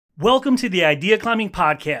Welcome to the Idea Climbing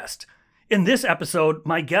Podcast. In this episode,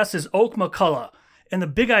 my guest is Oak McCulloch, and the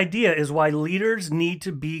big idea is why leaders need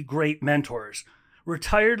to be great mentors.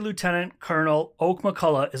 Retired Lieutenant Colonel Oak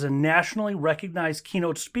McCulloch is a nationally recognized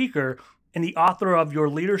keynote speaker and the author of Your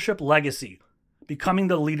Leadership Legacy, Becoming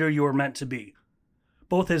the Leader You Are Meant to Be.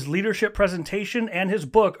 Both his leadership presentation and his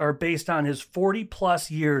book are based on his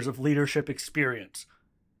 40-plus years of leadership experience.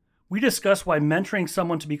 We discuss why mentoring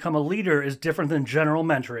someone to become a leader is different than general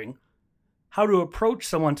mentoring, how to approach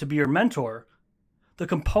someone to be your mentor, the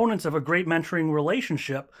components of a great mentoring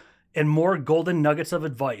relationship, and more golden nuggets of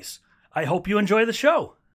advice. I hope you enjoy the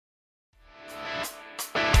show.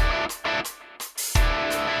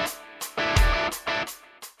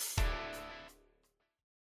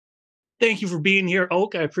 Thank you for being here,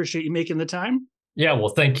 Oak. I appreciate you making the time. Yeah, well,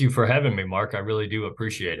 thank you for having me, Mark. I really do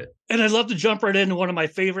appreciate it. And I'd love to jump right into one of my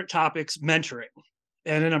favorite topics, mentoring.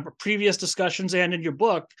 And in our previous discussions and in your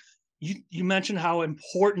book, you mentioned how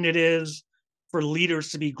important it is for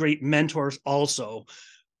leaders to be great mentors also.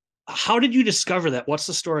 How did you discover that? What's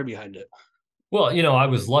the story behind it? Well, I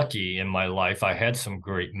was lucky in my life. I had some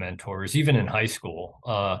great mentors, even in high school.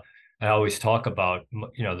 I always talk about,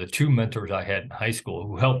 the two mentors I had in high school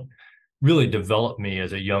who helped really develop me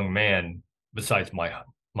as a young man, besides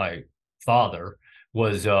my father,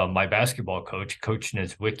 was my basketball coach, Coach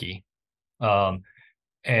Niedzwiecki.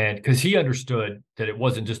 And because he understood that it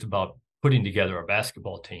wasn't just about putting together a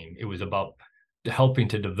basketball team, it was about helping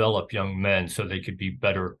to develop young men so they could be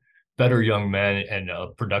better young men and a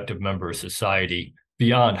productive member of society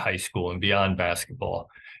beyond high school and beyond basketball.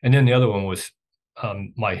 And then the other one was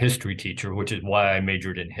my history teacher, which is why I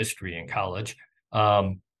majored in history in college.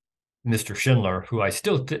 Mr. Schindler, who I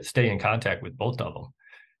still stay in contact with both of them.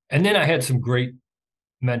 And then I had some great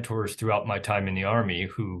mentors throughout my time in the Army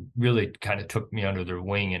who really kind of took me under their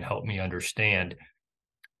wing and helped me understand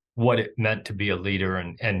what it meant to be a leader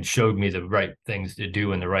and showed me the right things to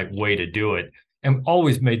do and the right way to do it, and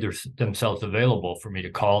always made themselves available for me to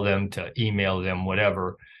call them, to email them,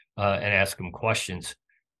 whatever, and ask them questions.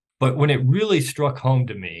 But when it really struck home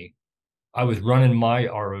to me, I was running my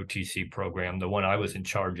ROTC program, the one I was in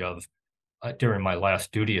charge of during my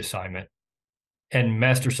last duty assignment. And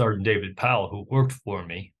Master Sergeant David Powell, who worked for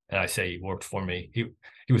me, and I say he worked for me,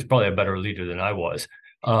 he was probably a better leader than I was.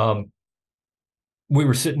 We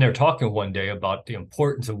were sitting there talking one day about the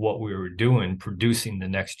importance of what we were doing, producing the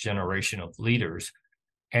next generation of leaders.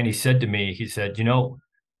 And he said to me,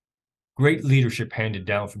 great leadership handed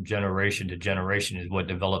down from generation to generation is what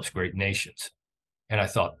develops great nations. And I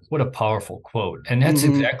thought, what a powerful quote. And that's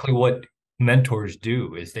exactly what mentors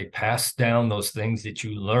do, is they pass down those things that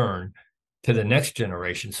you learn to the next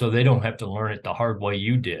generation so they don't have to learn it the hard way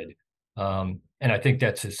you did. And I think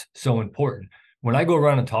that's just so important. When I go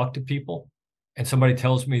around and talk to people and somebody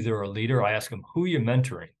tells me they're a leader, I ask them, who are you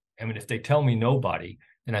mentoring? I mean, if they tell me nobody,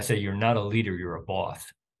 then I say, you're not a leader, you're a boss.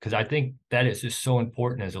 Because I think that is just so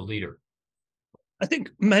important as a leader. I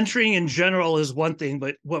think mentoring in general is one thing,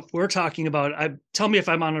 but what we're talking about, tell me if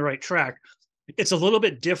I'm on the right track. It's a little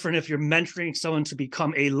bit different if you're mentoring someone to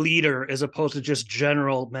become a leader as opposed to just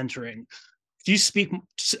general mentoring.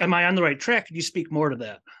 Am I on the right track? Can you speak more to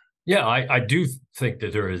that? Yeah, I do think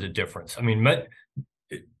that there is a difference. I mean,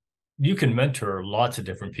 you can mentor lots of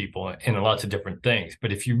different people in lots of different things,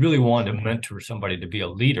 but if you really want to mentor somebody to be a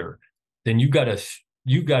leader, then you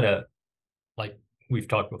gotta, like we've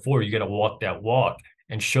talked before, you got to walk that walk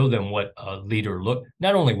and show them what a leader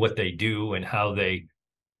not only what they do and how they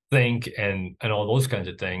think and all those kinds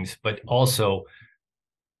of things, but also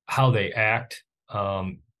how they act,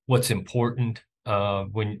 what's important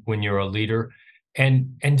when you're a leader,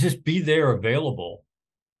 and just be there available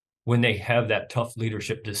when they have that tough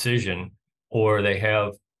leadership decision or they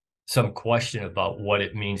have some question about what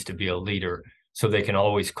it means to be a leader. So they can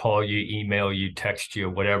always call you, email you, text you,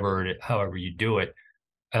 whatever, however you do it.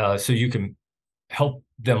 So you can help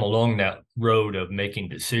them along that road of making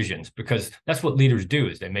decisions, because that's what leaders do,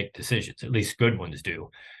 is they make decisions. At least good ones do.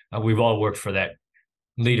 We've all worked for that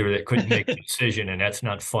leader that couldn't make a decision, and that's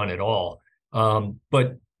not fun at all.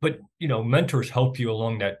 But mentors help you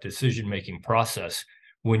along that decision-making process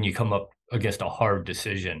when you come up against a hard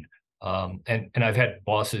decision. And I've had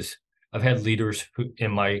bosses, I've had leaders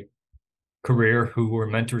in my career who were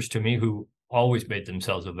mentors to me, who always made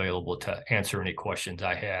themselves available to answer any questions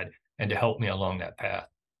I had and to help me along that path.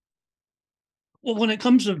 Well, when it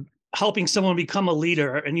comes to helping someone become a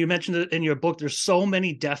leader, and you mentioned it in your book, there's so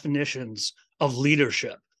many definitions of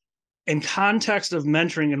leadership. In context of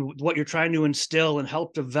mentoring and what you're trying to instill and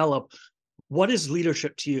help develop, what is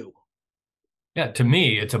leadership to you? Yeah, to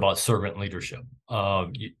me, it's about servant leadership.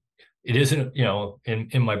 it isn't,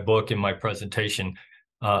 in my book, in my presentation,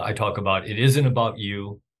 I talk about it isn't about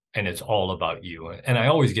you and it's all about you. And I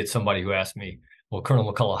always get somebody who asks me, well,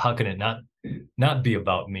 Colonel McCulloch, how can it not be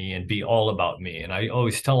about me and be all about me? And I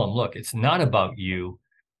always tell them, look, it's not about you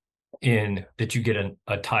in that you get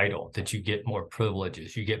a title, that you get more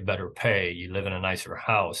privileges, you get better pay, you live in a nicer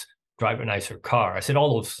house, drive a nicer car. I said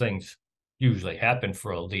all those things usually happen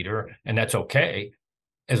for a leader, and that's okay,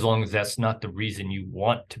 as long as that's not the reason you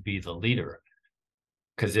want to be the leader.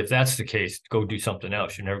 Because if that's the case, go do something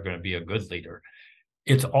else. You're never going to be a good leader.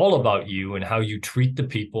 It's all about you and how you treat the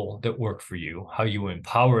people that work for you, how you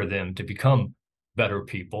empower them to become better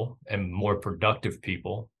people and more productive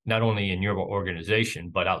people, not only in your organization,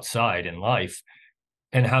 but outside in life,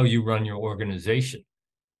 and how you run your organization.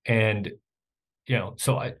 And,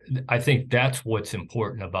 so I think that's what's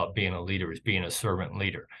important about being a leader, is being a servant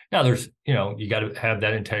leader. Now there's, you got to have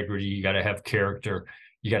that integrity, you got to have character,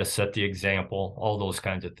 you got to set the example, all those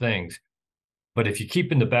kinds of things. But if you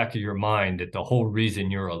keep in the back of your mind that the whole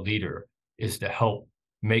reason you're a leader is to help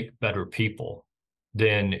make better people,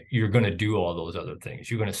 then you're going to do all those other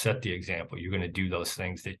things. You're going to set the example. You're going to do those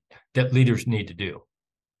things that leaders need to do.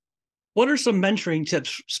 What are some mentoring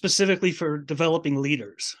tips specifically for developing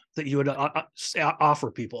leaders that you would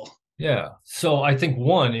offer people? Yeah. So I think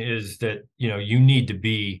one is that, you need to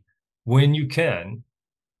be, when you can,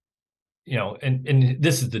 and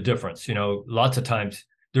this is the difference, lots of times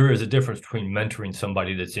there is a difference between mentoring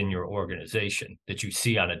somebody that's in your organization that you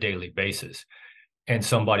see on a daily basis and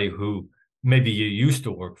somebody who maybe you used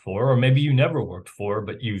to work for, or maybe you never worked for,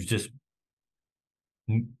 but you've just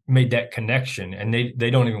made that connection, and they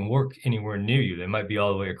don't even work anywhere near you. They might be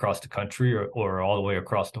all the way across the country or all the way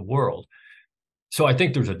across the world. So I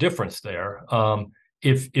think there's a difference there.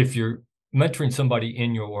 If you're mentoring somebody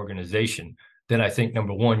in your organization, then I think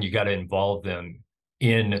number one, you got to involve them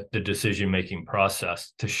in the decision-making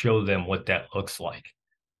process to show them what that looks like.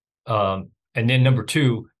 And then number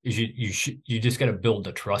two is you just got to build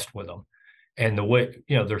the trust with them. And the way,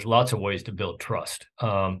 there's lots of ways to build trust.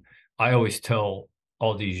 I always tell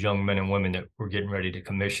all these young men and women that we're getting ready to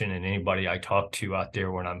commission, and anybody I talk to out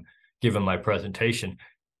there when I'm giving my presentation,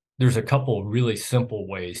 there's a couple really simple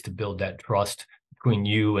ways to build that trust between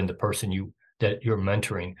you and the person that you're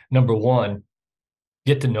mentoring. Number one,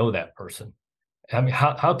 get to know that person. I mean,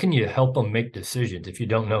 how can you help them make decisions if you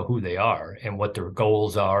don't know who they are and what their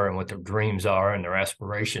goals are and what their dreams are and their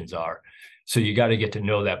aspirations are? So you got to get to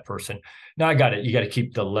know that person. Now you got to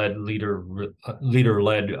keep the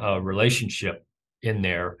leader-led relationship in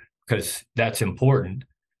there, because that's important.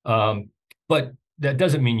 But that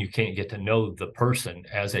doesn't mean you can't get to know the person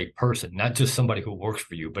as a person, not just somebody who works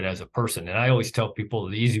for you, but as a person. And I always tell people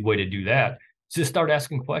the easy way to do that is just start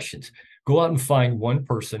asking questions. Go out and find one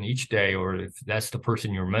person each day, or if that's the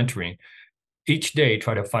person you're mentoring, each day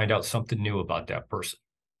try to find out something new about that person.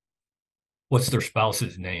 What's their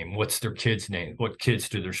spouse's name? What's their kid's name? What kids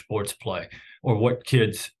do their sports play? Or what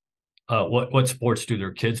sports do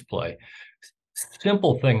their kids play?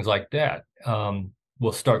 Simple things like that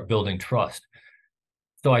will start building trust.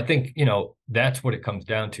 So I think, that's what it comes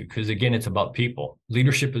down to, because again, it's about people.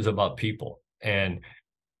 Leadership is about people. And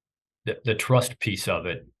the trust piece of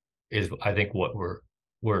it is, I think, what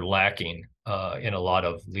we're lacking in a lot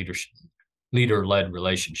of leader-led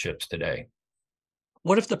relationships today.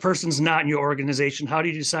 What if the person's not in your organization? How do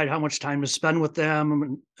you decide how much time to spend with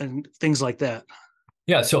them and things like that?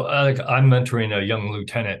 Yeah, so I'm mentoring a young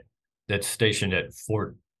lieutenant that's stationed at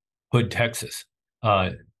Fort Hood, Texas.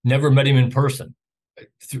 Never met him in person.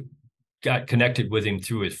 Got connected with him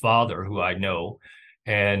through his father, who I know,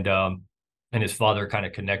 and his father kind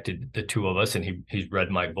of connected the two of us, and he's read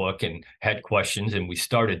my book and had questions, and we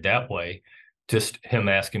started that way, just him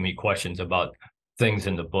asking me questions about things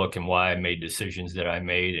in the book and why I made decisions that I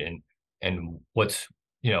made, and what's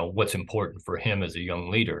important for him as a young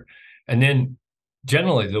leader. And then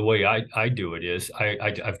generally the way I do it is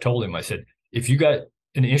I've told him, I said, if you got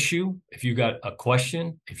an issue, if you got a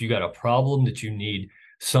question, if you got a problem that you need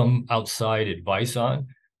some outside advice on,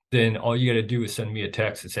 then all you got to do is send me a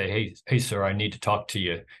text and say, hey, sir, I need to talk to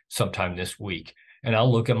you sometime this week. And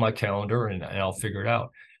I'll look at my calendar and I'll figure it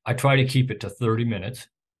out. I try to keep it to 30 minutes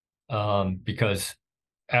because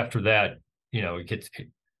after that,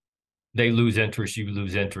 they lose interest, you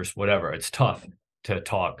lose interest, whatever. It's tough to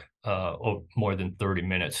talk more than 30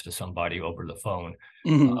 minutes to somebody over the phone.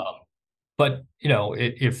 Mm-hmm. But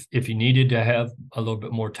if you needed to have a little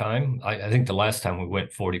bit more time, I think the last time we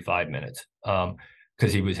went 45 minutes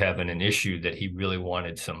because he was having an issue that he really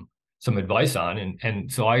wanted some advice on,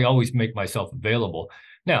 and so I always make myself available.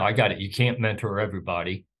 Now I got it. You can't mentor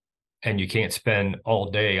everybody, and you can't spend all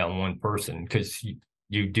day on one person because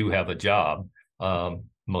you do have a job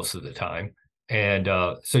most of the time. And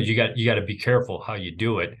so you got to be careful how you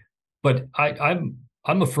do it. But I'm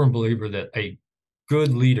a firm believer that a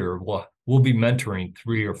good leader will be mentoring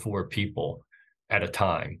 3 or 4 people at a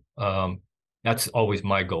time. That's always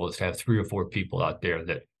my goal, is to have 3 or 4 people out there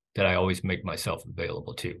that I always make myself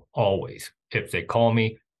available to. Always. If they call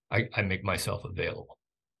me, I make myself available.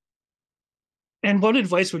 And what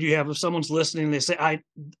advice would you have if someone's listening and they say,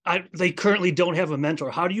 they currently don't have a mentor?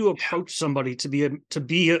 How do you approach somebody to be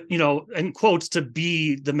in quotes, to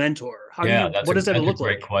be the mentor? What does that look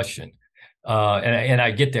like? Great question. And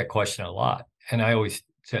I get that question a lot. And I always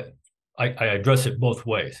say, I address it both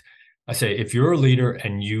ways. I say, if you're a leader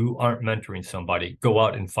and you aren't mentoring somebody, go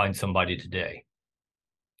out and find somebody today.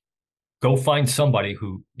 Go find somebody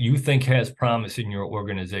who you think has promise in your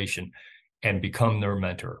organization and become their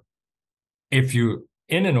mentor. If you're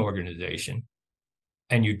in an organization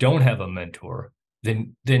and you don't have a mentor,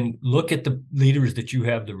 then look at the leaders that you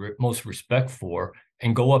have the most respect for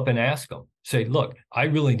and go up and ask them. Say, look, I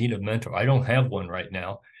really need a mentor. I don't have one right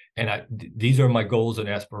now. And these are my goals and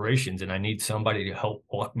aspirations, and I need somebody to help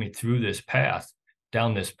walk me through this path,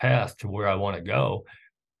 down this path to where I want to go,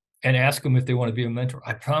 and ask them if they want to be a mentor.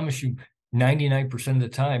 I promise you, 99% of the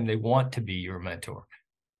time, they want to be your mentor.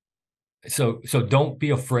 So don't be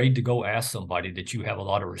afraid to go ask somebody that you have a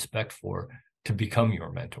lot of respect for to become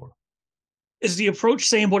your mentor. Is the approach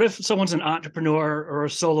same? What if someone's an entrepreneur or a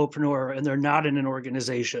solopreneur and they're not in an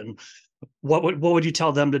organization? What would you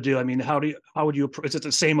tell them to do? I mean, how would you, is it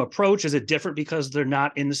the same approach? Is it different because they're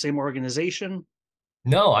not in the same organization?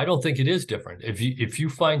 No, I don't think it is different. If you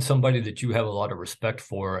find somebody that you have a lot of respect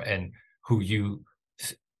for and who you,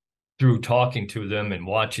 through talking to them and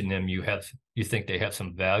watching them, you think they have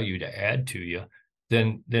some value to add to you,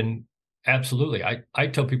 then absolutely. I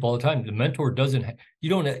tell people all the time, the mentor you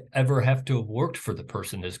don't ever have to have worked for the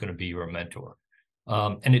person that's going to be your mentor.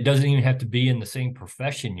 And it doesn't even have to be in the same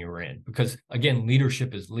profession you're in, because again,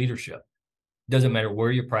 leadership is leadership. It doesn't matter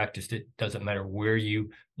where you practiced it, doesn't matter where you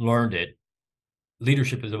learned it.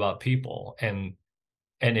 Leadership is about people, and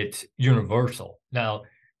it's universal. Now,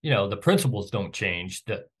 the principles don't change.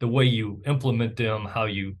 The way you implement them, how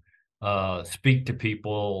you speak to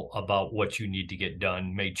people about what you need to get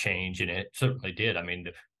done may change, and it certainly did. I mean,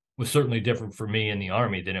 it was certainly different for me in the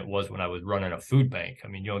Army than it was when I was running a food bank. I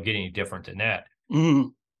mean, you don't get any different than that. Mm-hmm.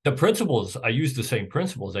 The principles, I used the same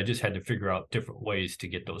principles. I just had to figure out different ways to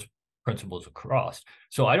get those principles across.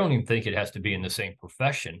 So I don't even think it has to be in the same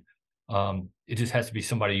profession. It just has to be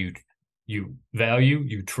somebody you value,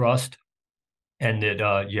 you trust, and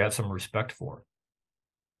that you have some respect for.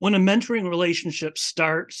 When a mentoring relationship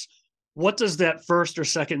starts, what does that first or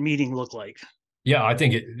second meeting look like? Yeah, I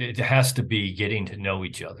think it has to be getting to know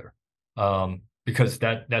each other, because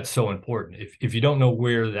that's so important. If you don't know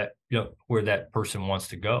where that person wants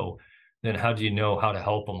to go, then how do you know how to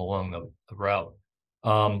help them along the route?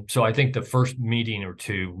 So I think the first meeting or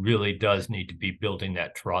two really does need to be building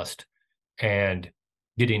that trust and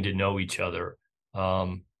getting to know each other.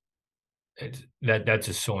 That's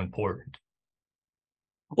just so important.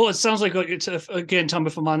 Well, it sounds like it's, again, tell me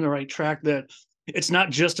if I'm on the right track, that it's not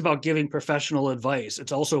just about giving professional advice.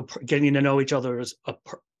 It's also getting to know each other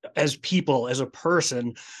as people, as a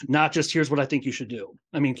person, not just here's what I think you should do.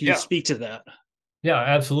 I mean, can you speak to that? Yeah,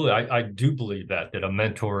 absolutely. I do believe that a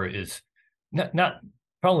mentor is not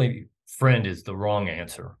probably friend is the wrong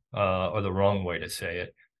answer, or the wrong way to say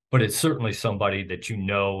it, but it's certainly somebody that you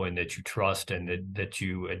know and that you trust, and that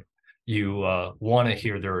you want to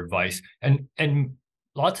hear their advice. And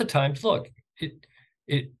lots of times, look,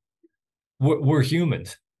 we're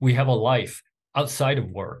humans. We have a life outside of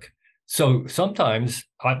work. So sometimes,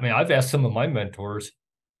 I mean, I've asked some of my mentors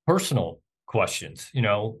personal questions.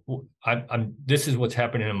 This is what's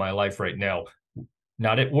happening in my life right now,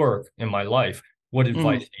 not at work, in my life. What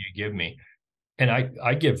advice do you give me? And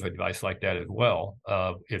I give advice like that as well.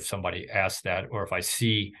 If somebody asks that, or if I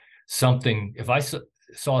see something, if I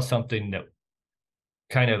saw something that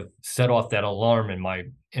kind of set off that alarm in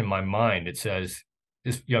my mind, it says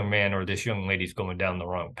this young man or this young lady's going down the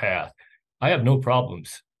wrong path, I have no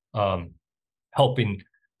problems helping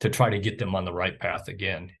to try to get them on the right path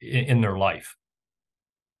again in their life.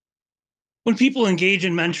 When people engage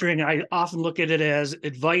in mentoring, I often look at it as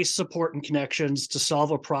advice, support, and connections to solve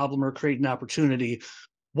a problem or create an opportunity.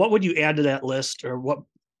 What would you add to that list, or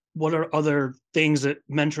what are other things that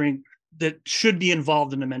should be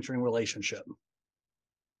involved in a mentoring relationship?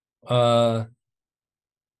 I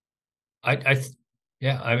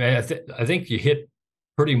think you hit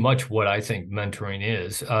pretty much what I think mentoring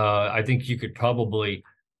is. I think you could probably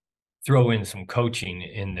throw in some coaching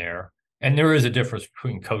in there. And there is a difference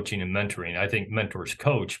between coaching and mentoring. I think mentors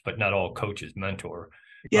coach, but not all coaches mentor.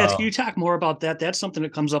 Yeah, can you talk more about that? That's something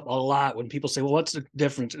that comes up a lot when people say, well, what's the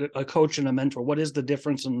difference? A coach and a mentor. What is the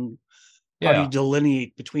difference, and how do you Yeah.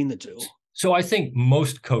 delineate between the two? So I think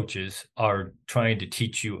most coaches are trying to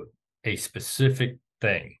teach you a specific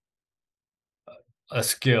thing, a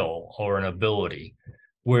skill or an ability.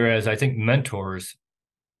 Whereas I think mentors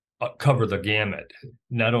cover the gamut.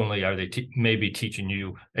 Not only are they maybe teaching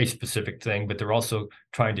you a specific thing, but they're also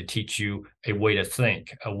trying to teach you a way to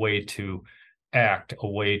think, a way to act, a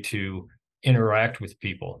way to interact with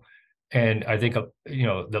people. And I think,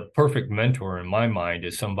 the perfect mentor in my mind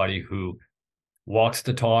is somebody who walks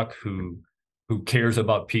the talk, who cares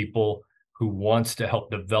about people, who wants to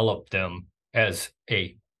help develop them as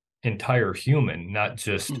a entire human, not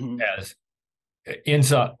just as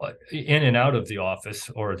inside, in and out of the office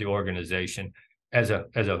or the organization, as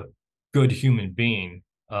a good human being.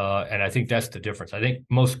 And I think that's the difference. I think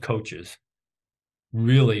most coaches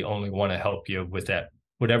really only want to help you with that,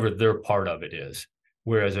 whatever their part of it is.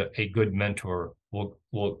 Whereas a good mentor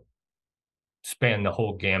will span the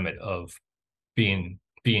whole gamut of being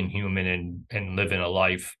human and living a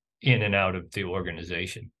life in and out of the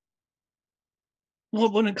organization. Well,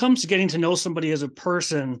 when it comes to getting to know somebody as a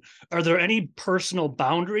person, are there any personal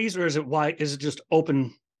boundaries, or is it just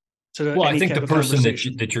open to Well, I any think type the of person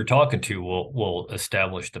conversation? that you're talking to will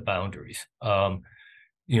establish the boundaries.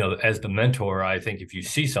 As the mentor, I think if you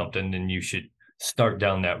see something, then you should start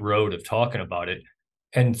down that road of talking about it.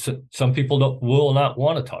 And so, some people will not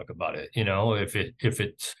want to talk about it. If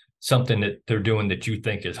it's something that they're doing that you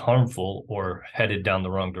think is harmful or headed down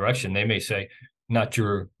the wrong direction, they may say, not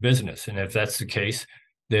your business. And if that's the case,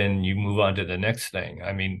 then you move on to the next thing.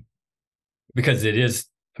 I mean, because it is,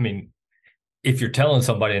 I mean, if you're telling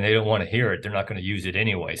somebody and they don't want to hear it, they're not going to use it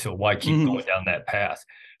anyway. So why keep going down that path?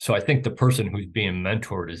 So I think the person who's being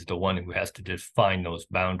mentored is the one who has to define those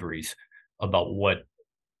boundaries about what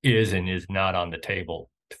is and is not on the table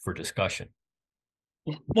for discussion.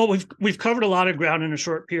 Well, we've covered a lot of ground in a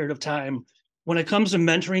short period of time. When it comes to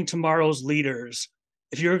mentoring tomorrow's leaders,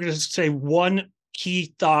 if you're going to say one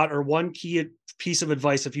key thought or one key piece of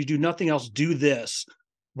advice, if you do nothing else, do this,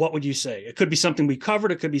 what would you say? It could be something we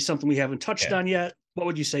covered. It could be something we haven't touched on yet. What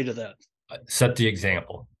would you say to that? Set the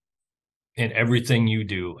example in everything you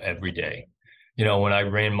do every day. When I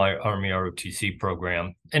ran my Army ROTC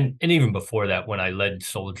program, and even before that, when I led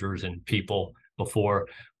soldiers and people before,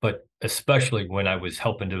 but especially when I was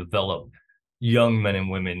helping to develop young men and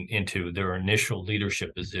women into their initial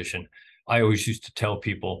leadership position, I always used to tell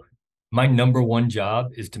people, my number one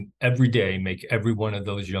job is to every day make every one of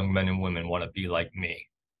those young men and women want to be like me.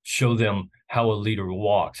 Show them how a leader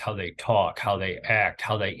walks, how they talk, how they act,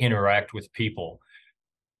 how they interact with people,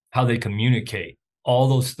 how they communicate, all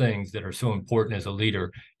those things that are so important as a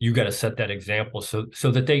leader. You got to set that example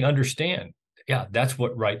so that they understand. Yeah, that's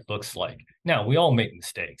what right looks like. Now, we all make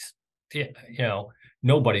mistakes. Yeah,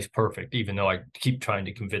 nobody's perfect, even though I keep trying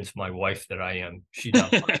to convince my wife that I am. She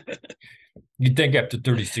doesn't. You'd think after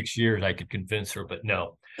 36 years I could convince her, but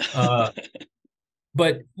no.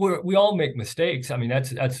 But we all make mistakes. I mean,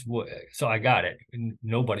 that's what. So I got it.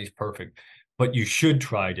 Nobody's perfect, but you should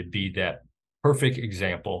try to be that perfect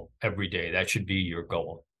example every day. That should be your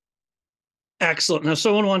goal. Excellent. Now, if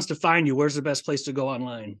someone wants to find you, where's the best place to go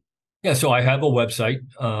online? Yeah, so I have a website,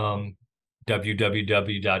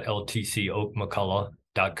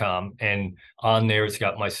 www.ltcoakmcculloch.com, and on there it's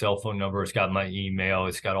got my cell phone number, it's got my email,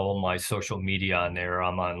 it's got all my social media on there.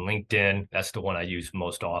 I'm on LinkedIn. That's the one I use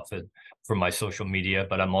most often for my social media,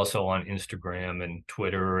 but I'm also on Instagram and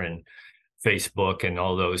Twitter and Facebook and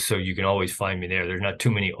all those. So you can always find me there. There's not too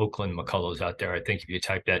many Oakland McCullochs out there. I think if you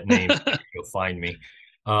type that name, you'll find me.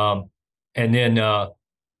 And then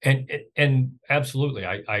and absolutely,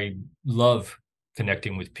 I love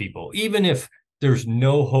connecting with people, even if there's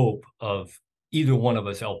no hope of either one of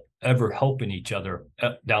us ever helping each other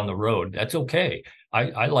down the road. That's okay.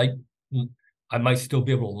 I might still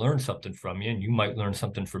be able to learn something from you, and you might learn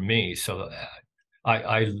something from me. So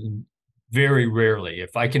I very rarely,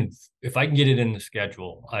 if I can get it in the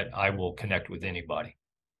schedule, I will connect with anybody.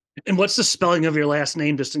 And what's the spelling of your last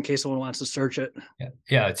name, just in case someone wants to search it?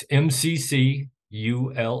 Yeah, it's McCulloch,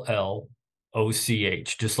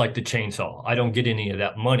 just like the chainsaw. I don't get any of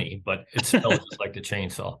that money, but it's spelled just like the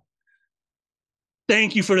chainsaw.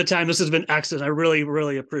 Thank you for the time. This has been excellent. I really,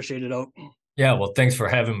 really appreciate it, Oak. Yeah, well, thanks for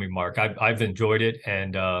having me, Mark. I've enjoyed it,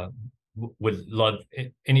 and would love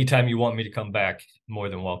anytime you want me to come back. More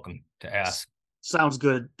than welcome to ask. Sounds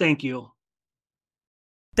good. Thank you.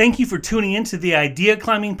 Thank you for tuning in to the Idea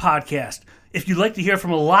Climbing Podcast. If you'd like to hear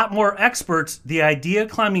from a lot more experts, the Idea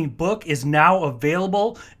Climbing book is now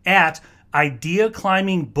available at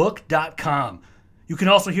ideaclimbingbook.com. You can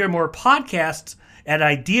also hear more podcasts at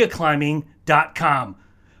ideaclimbing.com.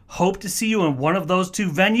 Hope to see you in one of those two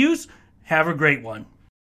venues. Have a great one.